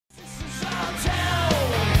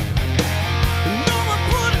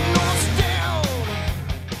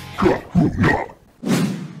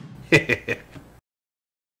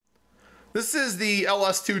This is the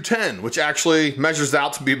LS-210, which actually measures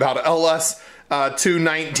out to be about an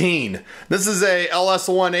LS-219. This is a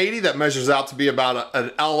LS-180 that measures out to be about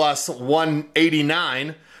an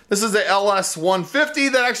LS-189. This is a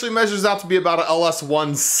LS-150 that actually measures out to be about an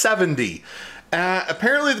LS-170.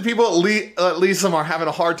 Apparently the people at Lisam are having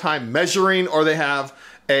a hard time measuring, or they have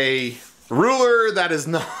a ruler that is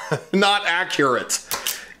not accurate.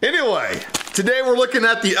 Anyway, today we're looking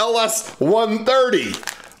at the LS-130.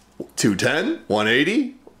 210,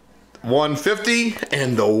 180, 150,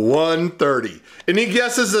 and the 130. Any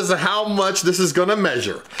guesses as to how much this is gonna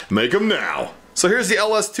measure? Make them now. So here's the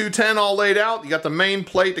LS-210 all laid out. You got the main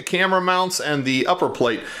plate, the camera mounts, and the upper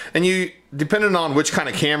plate. And you, depending on which kind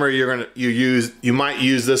of camera you use, you might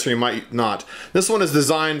use this or you might not. This one is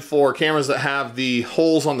designed for cameras that have the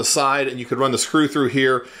holes on the side, and you could run the screw through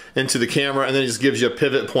here into the camera, and then it just gives you a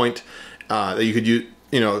pivot point that you could use,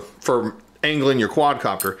 for angling your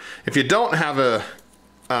quadcopter. If you don't have a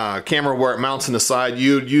camera where it mounts in the side,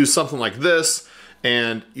 you'd use something like this,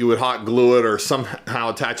 and you would hot glue it or somehow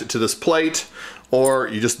attach it to this plate, or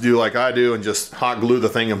you just do like I do and just hot glue the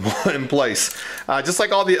thing in place. Just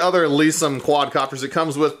like all the other Lisam quadcopters, it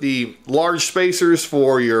comes with the large spacers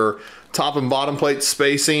for your top and bottom plate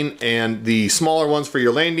spacing, and the smaller ones for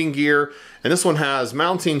your landing gear. And this one has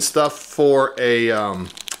mounting stuff for a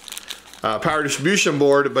power distribution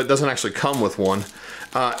board, but it doesn't actually come with one.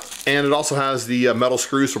 And it also has the metal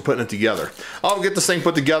screws for putting it together. I'll get this thing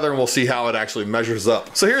put together and we'll see how it actually measures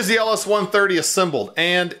up. So here's the LS-130 assembled,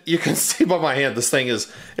 and you can see by my hand this thing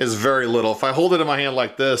is very little. If I hold it in my hand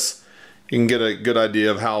like this, you can get a good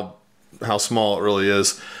idea of how small it really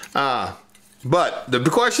is. But the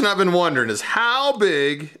question I've been wondering is how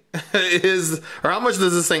big or how much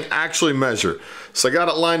does this thing actually measure? So I got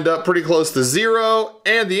it lined up pretty close to 0,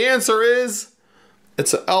 and the answer is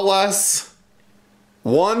it's a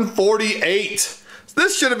LS-148.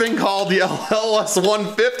 This should have been called the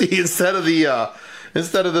LS-150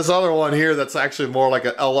 instead of this other one here that's actually more like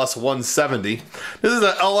an LS-170. This is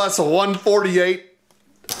an LS-148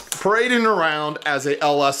 parading around as a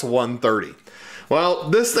LS-130. Well,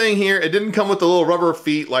 this thing here, it didn't come with the little rubber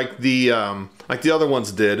feet like the other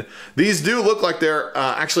ones did. These do look like they're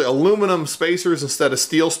actually aluminum spacers instead of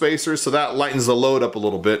steel spacers, so that lightens the load up a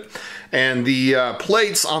little bit. And the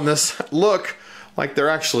plates on this look like they're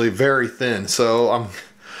actually very thin, so I'm a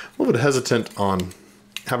little bit hesitant on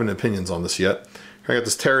having opinions on this yet. I got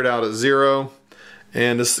this teared out at 0,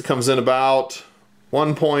 and this comes in about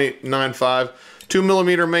 1.95,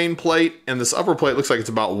 2mm main plate, and this upper plate looks like it's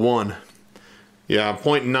about 1. Yeah,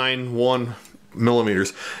 0.91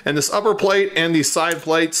 millimeters. And this upper plate and these side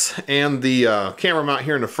plates and the camera mount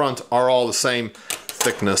here in the front are all the same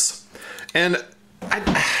thickness. And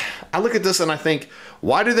I look at this and I think,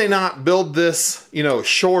 why do they not build this,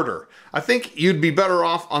 shorter? I think you'd be better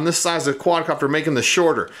off on this size of quadcopter making this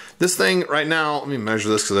shorter. This thing right now, let me measure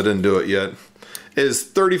this because I didn't do it yet, is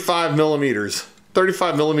 35 millimeters.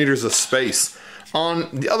 35 millimeters of space. On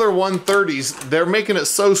the other 130s, they're making it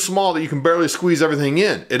so small that you can barely squeeze everything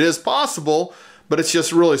in. It is possible, but it's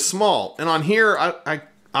just really small. And on here,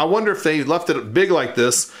 I wonder if they left it big like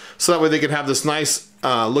this so that way they could have this nice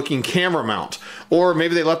looking camera mount. Or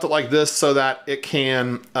maybe they left it like this so that it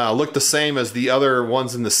can look the same as the other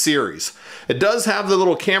ones in the series. It does have the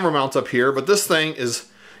little camera mount up here, but this thing is,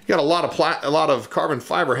 you got a lot of carbon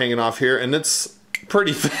fiber hanging off here, and it's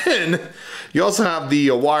pretty thin. You also have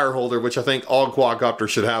the wire holder, which I think all quadcopters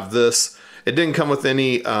should have this. It didn't come with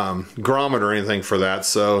any grommet or anything for that,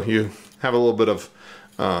 so you have a little bit of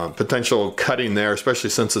potential cutting there, especially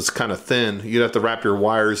since it's kind of thin. You'd have to wrap your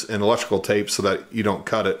wires in electrical tape so that you don't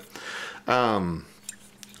cut it. On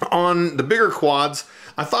the bigger quads,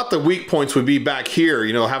 I thought the weak points would be back here,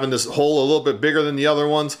 having this hole a little bit bigger than the other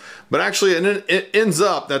ones, but actually it ends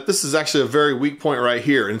up that this is actually a very weak point right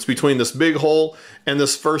here, and it's between this big hole and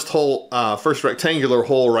this first rectangular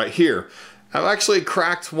hole right here. I've actually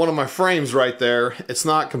cracked one of my frames right there. It's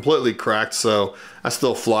not completely cracked, so I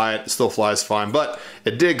still fly it. It still flies fine, but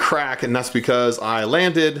it did crack, and that's because I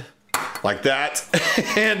landed like that,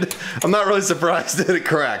 and I'm not really surprised that it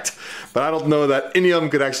cracked, but I don't know that any of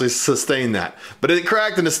them could actually sustain that. But it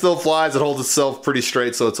cracked and it still flies. It holds itself pretty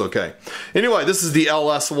straight, so it's okay. Anyway, this is the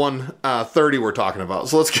LS-130 we're talking about.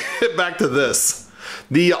 So let's get back to this.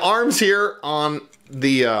 The arms here on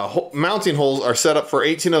the mounting holes are set up for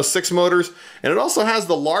 1806 motors, and it also has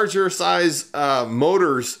the larger size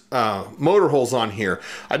motor holes on here.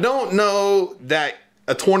 I don't know that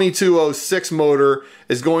a 2206 motor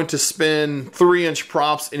is going to spin 3-inch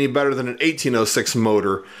props any better than an 1806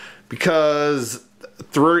 motor, because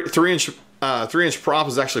 3-inch prop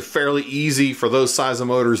is actually fairly easy for those size of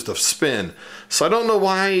motors to spin. So I don't know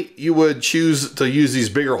why you would choose to use these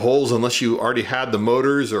bigger holes unless you already had the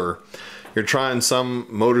motors, or you're trying some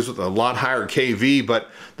motors with a lot higher kV. But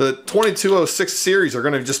the 2206 series are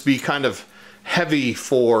going to just be kind of heavy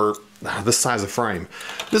for this size of frame.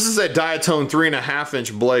 This is a Diatone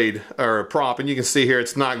 3.5-inch blade or prop, and you can see here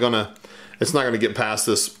it's not gonna get past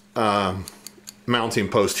this mounting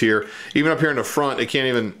post here. Even up here in the front, you can't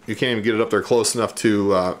even get it up there close enough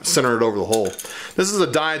to center it over the hole. This is a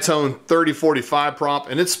Diatone 3045 prop,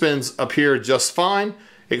 and it spins up here just fine.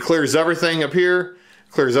 It clears everything up here,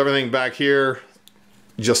 clears everything back here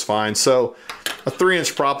just fine. So a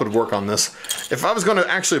 3-inch prop would work on this. If I was going to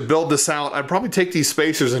actually build this out, I'd probably take these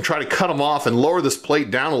spacers and try to cut them off and lower this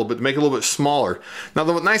plate down a little bit to make it a little bit smaller. Now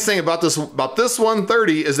the nice thing about this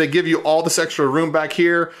 130 is they give you all this extra room back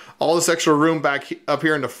here, all this extra room back up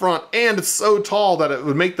here in the front, and it's so tall that it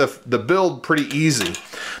would make the build pretty easy.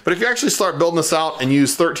 But if you actually start building this out and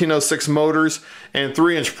use 1306 motors and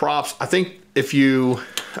 3-inch props, I think this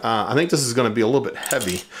is going to be a little bit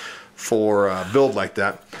heavy for a build like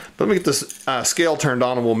that. But let me get this scale turned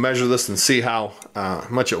on and we'll measure this and see how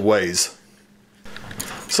much it weighs.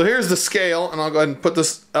 So here's the scale, and I'll go ahead and put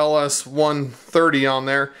this LS-130 on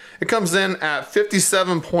there. It comes in at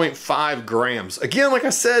 57.5 grams. Again, like I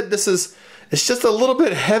said, it's just a little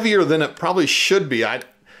bit heavier than it probably should be. I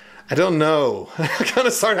don't know. I kind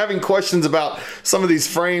of start having questions about some of these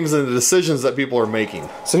frames and the decisions that people are making.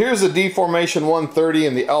 So here's the Deformation 130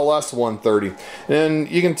 and the LS-130. And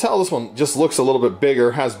you can tell this one just looks a little bit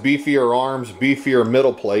bigger, has beefier arms, beefier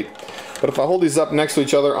middle plate. But if I hold these up next to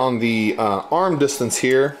each other on the arm distance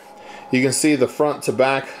here, you can see the front to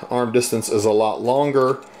back arm distance is a lot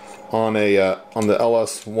longer on the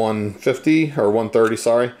LS-150 or 130,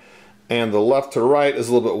 sorry. And the left to right is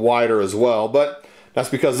a little bit wider as well. But that's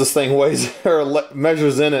because this thing weighs or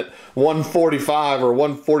measures in at 145 or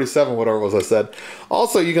 147, whatever it was I said.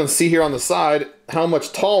 Also, you can see here on the side how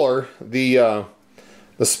much taller the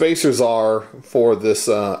spacers are for this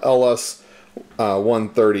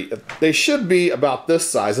LS-130. They should be about this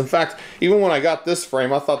size. In fact, even when I got this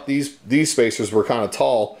frame, I thought these spacers were kind of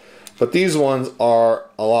tall, but these ones are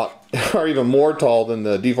even more tall than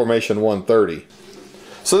the Deformation 130.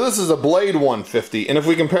 So this is a Blade 150, and if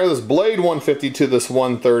we compare this Blade 150 to this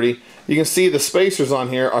 130, you can see the spacers on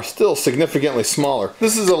here are still significantly smaller.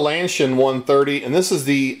 This is a Lanshan 130, and this is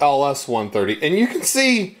the LS 130, and you can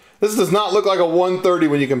see this does not look like a 130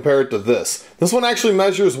 when you compare it to this. This one actually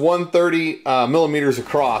measures 130 millimeters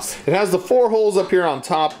across. It has the 4 holes up here on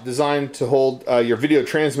top designed to hold your video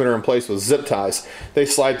transmitter in place with zip ties. They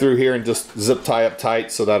slide through here and just zip tie up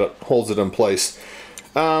tight so that it holds it in place.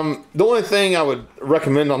 The only thing I would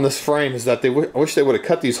recommend on this frame is that I wish they would have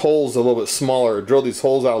cut these holes a little bit smaller, or drilled these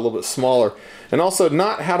holes out a little bit smaller, and also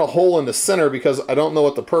not had a hole in the center, because I don't know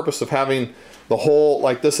what the purpose of having the hole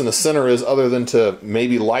like this in the center is, other than to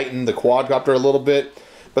maybe lighten the quadcopter a little bit.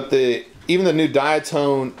 But even the new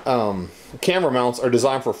Diatone camera mounts are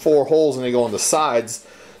designed for 4 holes, and they go on the sides,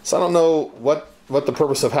 so I don't know what the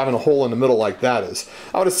purpose of having a hole in the middle like that is.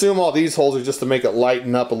 I would assume all these holes are just to make it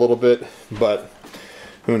lighten up a little bit, but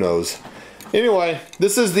who knows. Anyway,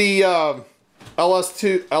 this is the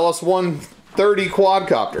LS-130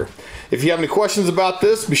 quadcopter. If you have any questions about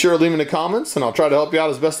this, be sure to leave them in the comments, and I'll try to help you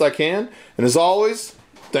out as best I can. And as always,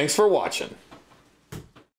 thanks for watching.